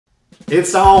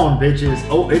It's on, bitches.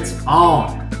 Oh, it's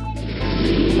on.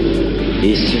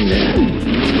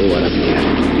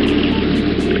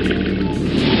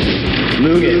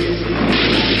 Mugetsu.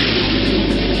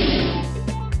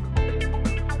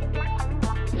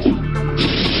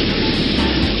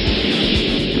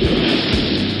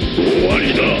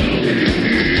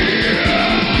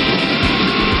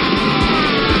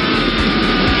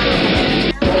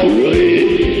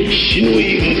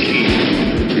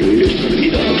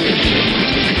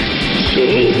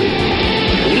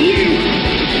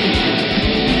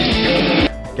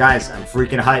 Guys, I'm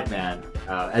freaking hyped, man.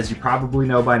 As you probably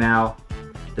know by now,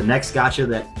 the next gacha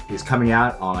that is coming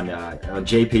out on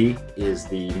JP is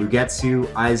the Mugetsu,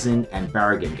 Aizen, and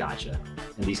Barragan gacha.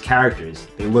 And these characters,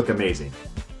 they look amazing.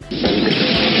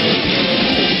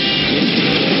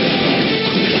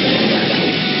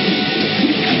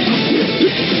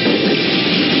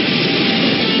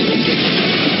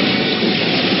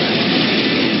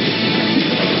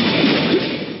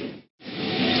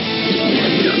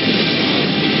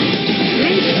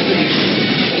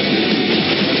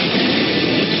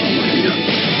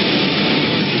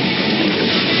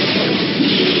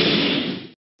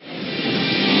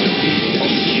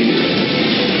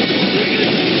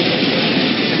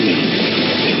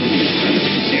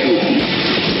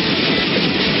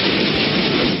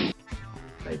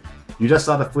 You just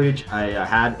saw the footage I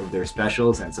had of their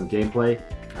specials and some gameplay,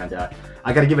 and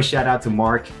I got to give a shout out to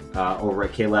Mark over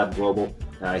at KLab Global.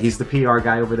 He's the PR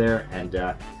guy over there, and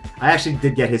I actually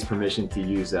did get his permission to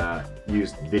use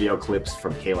video clips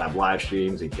from KLab live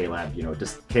streams and KLab, you know,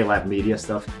 just KLab media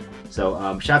stuff.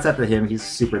 So shouts out to him. He's a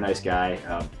super nice guy.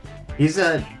 He's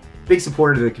a big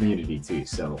supporter of the community too.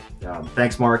 So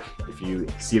thanks, Mark. If you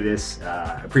see this,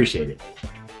 appreciate it.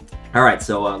 All right,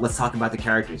 so let's talk about the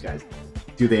characters, guys.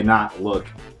 Do they not look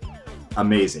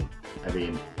amazing? I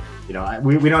mean, you know,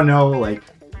 we don't know like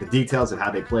the details of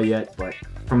how they play yet, but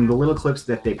from the little clips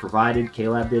that they provided,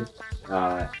 KLab did,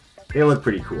 they look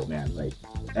pretty cool, man. Like,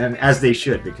 and as they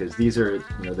should, because these are,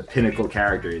 you know, the pinnacle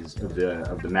characters of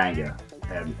the manga,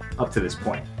 and up to this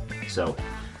point. So,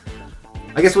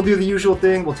 I guess we'll do the usual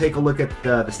thing. We'll take a look at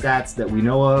the stats that we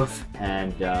know of,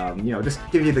 and you know, just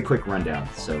give you the quick rundown,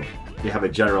 so you have a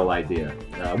general idea.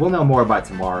 We'll know more by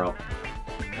tomorrow.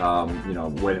 You know,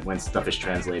 when stuff is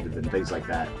translated and things like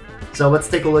that. So let's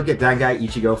take a look at Dangai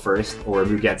Ichigo first, or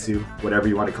Mugetsu, whatever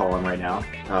you want to call him right now.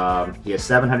 He has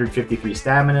 753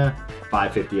 stamina,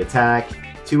 550 attack,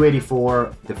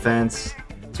 284 defense,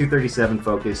 237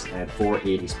 focus, and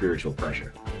 480 spiritual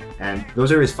pressure. And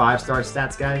those are his 5-star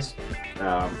stats, guys.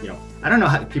 You know, I don't know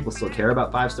how people still care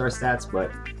about 5-star stats,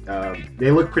 but they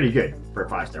look pretty good for a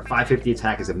 5-star. 550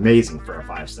 attack is amazing for a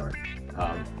 5-star.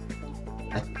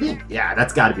 I think, yeah,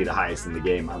 that's got to be the highest in the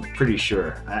game. I'm pretty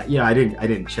sure. Yeah, I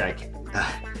didn't check.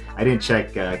 I didn't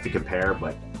check to compare,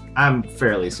 but I'm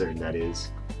fairly certain that is.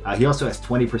 He also has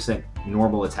 20%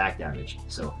 normal attack damage.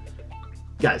 So,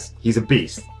 guys, he's a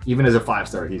beast. Even as a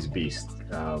 5-star, he's a beast.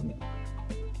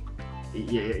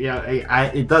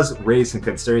 It does raise some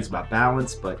concerns about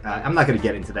balance, but I'm not going to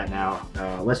get into that now.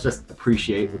 Let's just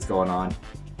appreciate what's going on.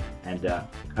 And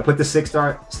I put the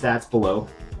 6-star stats below.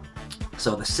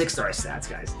 So the 6-star stats,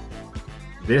 guys,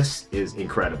 this is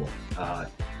incredible.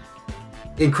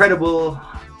 Incredible,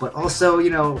 but also,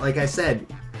 you know, like I said,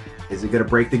 is it going to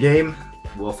break the game?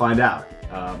 We'll find out.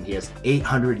 He has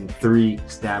 803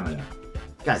 stamina.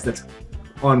 Guys, that's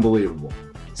unbelievable.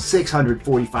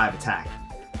 645 attack.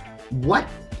 What?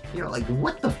 You know, like,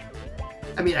 what the...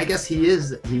 I mean, I guess he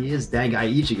is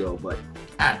Dangai Ichigo, but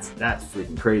that's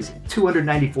freaking crazy.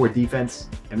 294 defense.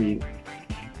 I mean...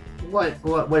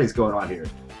 What is going on here?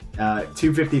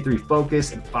 253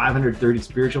 focus and 530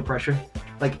 spiritual pressure.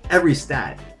 Like, every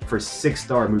stat for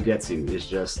 6-star Mugetsu is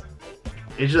just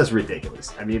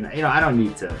ridiculous. I mean, you know, I don't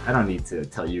need to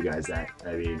tell you guys that.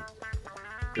 I mean,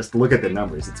 just look at the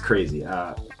numbers. It's crazy. You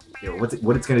know,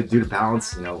 what it's gonna do to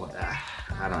balance. You know,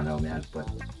 I don't know, man. But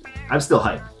I'm still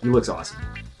hyped. He looks awesome.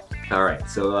 All right,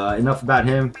 so enough about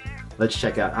him. Let's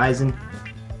check out Aizen.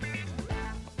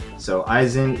 So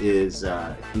Aizen is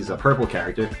he's a purple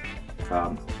character.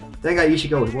 Dangai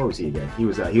Ichigo, what was he again? He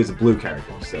was a blue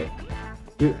character. So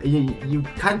you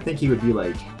kind of think he would be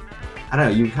like, I don't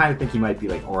know. You kind of think he might be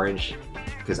like orange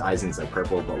because Aizen's like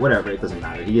purple, but whatever. It doesn't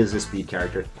matter. He is a speed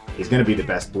character. He's gonna be the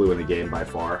best blue in the game by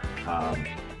far.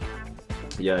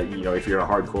 Yeah, you know, if you're a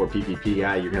hardcore PvP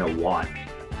guy, you're gonna want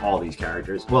all these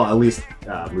characters. Well, at least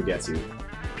Mugetsu.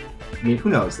 I mean, who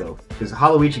knows though? Because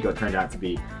Hollow Ichigo turned out to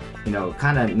be, you know,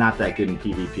 kind of not that good in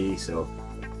PvP, so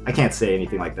I can't say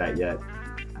anything like that yet.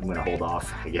 I'm gonna hold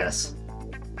off, I guess.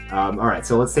 All right,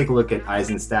 so let's take a look at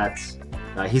Aizen's stats.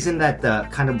 He's in that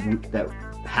kind of that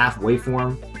halfway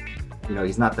form. You know,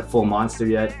 he's not the full monster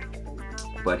yet,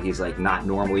 but he's like not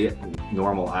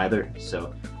normal either.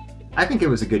 So I think it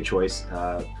was a good choice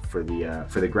for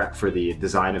the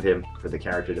design of him, for the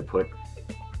character to put.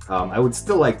 I would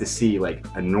still like to see like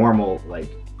a normal, like,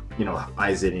 you know,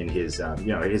 Aizen in his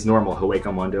you know, his normal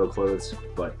Hueco Mundo clothes,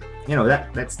 but you know,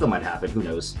 that still might happen. Who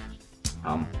knows?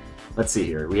 Let's see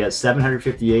here. We have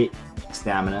 758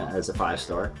 stamina as a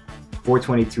 5-star,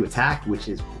 422 attack, which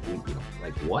is, you know,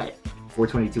 like what?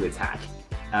 422 attack.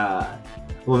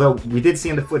 Although we did see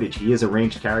in the footage, he is a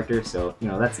ranged character, so you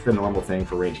know, that's the normal thing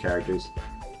for ranged characters.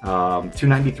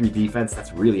 293 defense,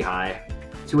 that's really high.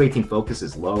 218 focus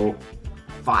is low.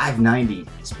 590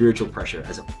 spiritual pressure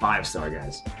as a 5-star,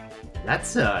 guys.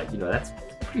 That's you know, that's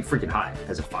pretty freaking high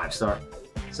as a 5-star.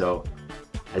 So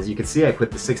as you can see, I put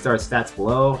the 6-star stats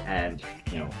below, and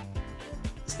you know,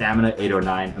 stamina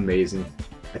 809, amazing.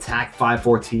 Attack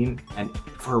 514, and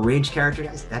for a ranged character,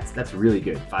 guys, that's really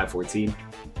good. 514.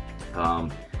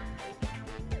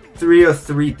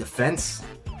 303 defense.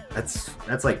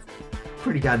 That's like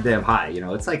pretty goddamn high. You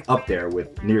know, it's like up there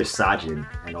with near Sajin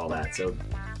and all that. So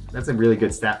that's a really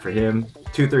good stat for him.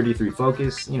 233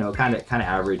 focus, you know, kind of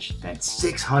average, and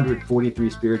 643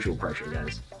 spiritual pressure,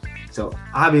 guys. So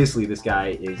obviously this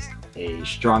guy is a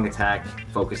strong attack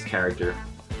focused character.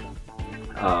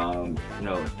 You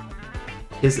know,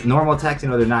 his normal attacks, you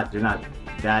know, they're not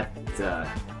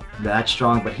that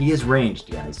strong, but he is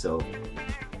ranged, guys. So,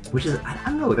 which is, I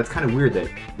don't know, that's kind of weird that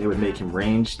they would make him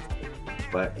ranged,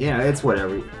 but you know, it's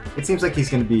whatever. It seems like he's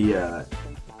going to be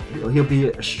he'll be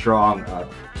a strong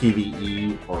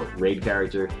PvE or raid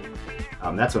character.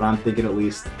 That's what I'm thinking, at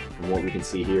least from what we can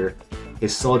see here.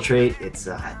 His soul trait, it's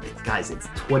guys, it's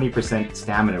 20%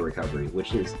 stamina recovery,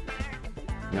 which is,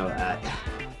 you know,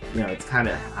 it's kind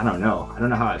of, I don't know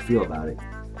how I feel about it,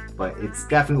 but it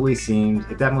definitely seems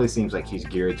like he's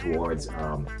geared towards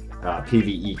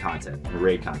PvE content and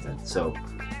raid content. So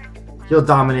he'll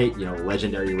dominate, you know,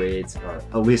 legendary raids, or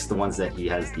at least the ones that he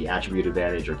has the attribute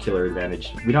advantage or killer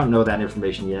advantage. We don't know that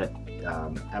information yet.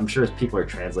 I'm sure people are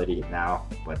translating it now,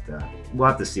 but we'll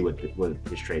have to see what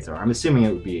his traits are. I'm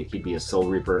assuming he'd be a Soul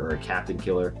Reaper or a Captain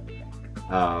Killer,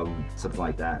 something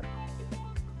like that,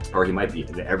 or he might be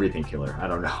an Everything Killer. I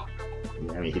don't know.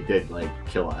 I mean, he did like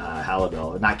kill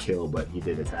Halibel, not kill, but he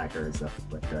did attack her and stuff.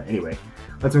 But anyway,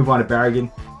 let's move on to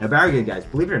Barragan. Now, Barragan, guys,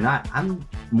 believe it or not, I'm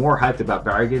more hyped about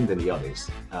Barragan than the others.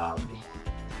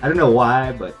 I don't know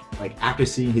why, but like after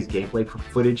seeing his gameplay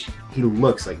footage, he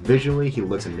looks like, visually, he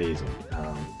looks amazing.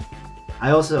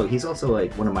 He's also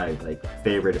like one of my like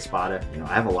favorite Espada. You know,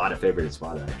 I have a lot of favorite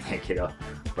Espada, I think, you know,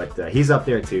 but he's up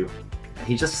there too.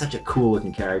 He's just such a cool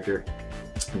looking character.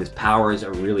 His powers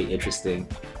are really interesting.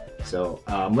 So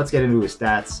let's get into his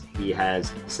stats. He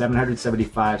has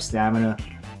 775 stamina,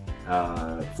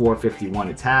 451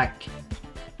 attack,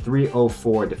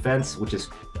 304 defense, which is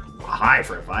high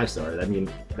for a 5-star. I mean,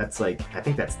 that's like, I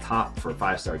think that's top for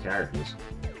 5-star characters.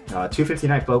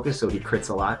 259 focus, so he crits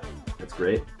a lot. That's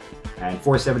great. And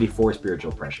 474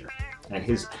 spiritual pressure. And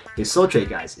his soul trait,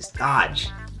 guys, is dodge.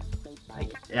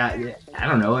 Like, yeah, I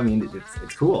don't know. I mean,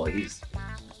 it's cool.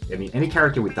 I mean, any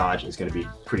character with dodge is going to be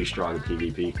pretty strong in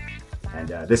PvP. And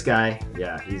this guy,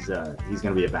 yeah, he's going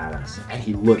to be a badass. And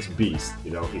he looks beast,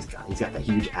 you know. He's got the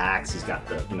huge axe. He's got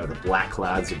the, you know, the black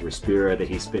clouds of Respira that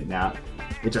he's spitting out.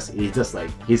 He's just like,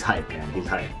 he's hype, man. He's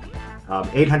hype.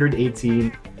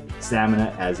 818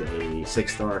 stamina as a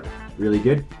 6-star, really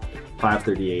good.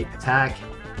 538 attack,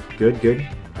 good.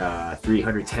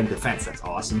 310 defense, that's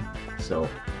awesome. So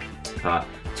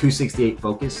 268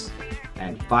 focus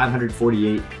and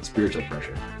 548 spiritual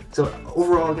pressure. So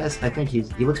overall, guys, I think he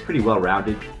looks pretty well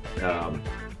rounded.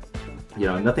 You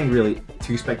know, nothing really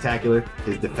too spectacular.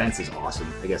 His defense is awesome.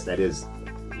 I guess that is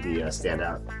the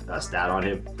standout stat on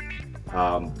him.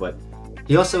 But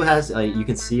he also has, you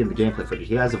can see in the gameplay footage,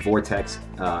 he has a vortex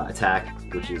attack,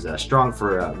 which is strong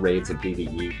for raids and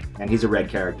PvE, and he's a red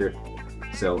character.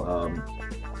 So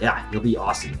yeah, he'll be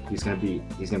awesome. He's gonna be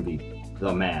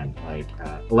the man. Like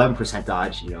 11%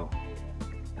 dodge, you know,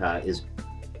 is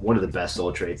one of the best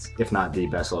soul traits, if not the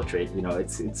best soul trait. You know,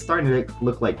 it's starting to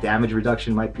look like damage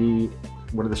reduction might be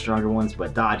one of the stronger ones,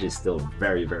 but dodge is still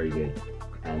very, very good.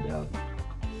 And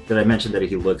did I mention that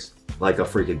he looks like a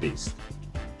freaking beast?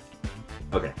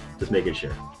 Okay, just making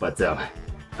sure. But all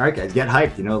right, guys, get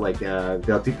hyped. You know, like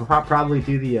they'll probably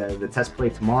do the test play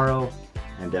tomorrow,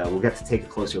 and we'll get to take a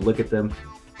closer look at them.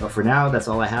 But for now, that's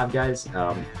all I have, guys.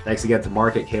 Thanks again to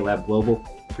Mark at KLab Global.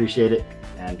 Appreciate it,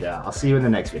 and I'll see you in the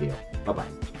next video. Bye-bye.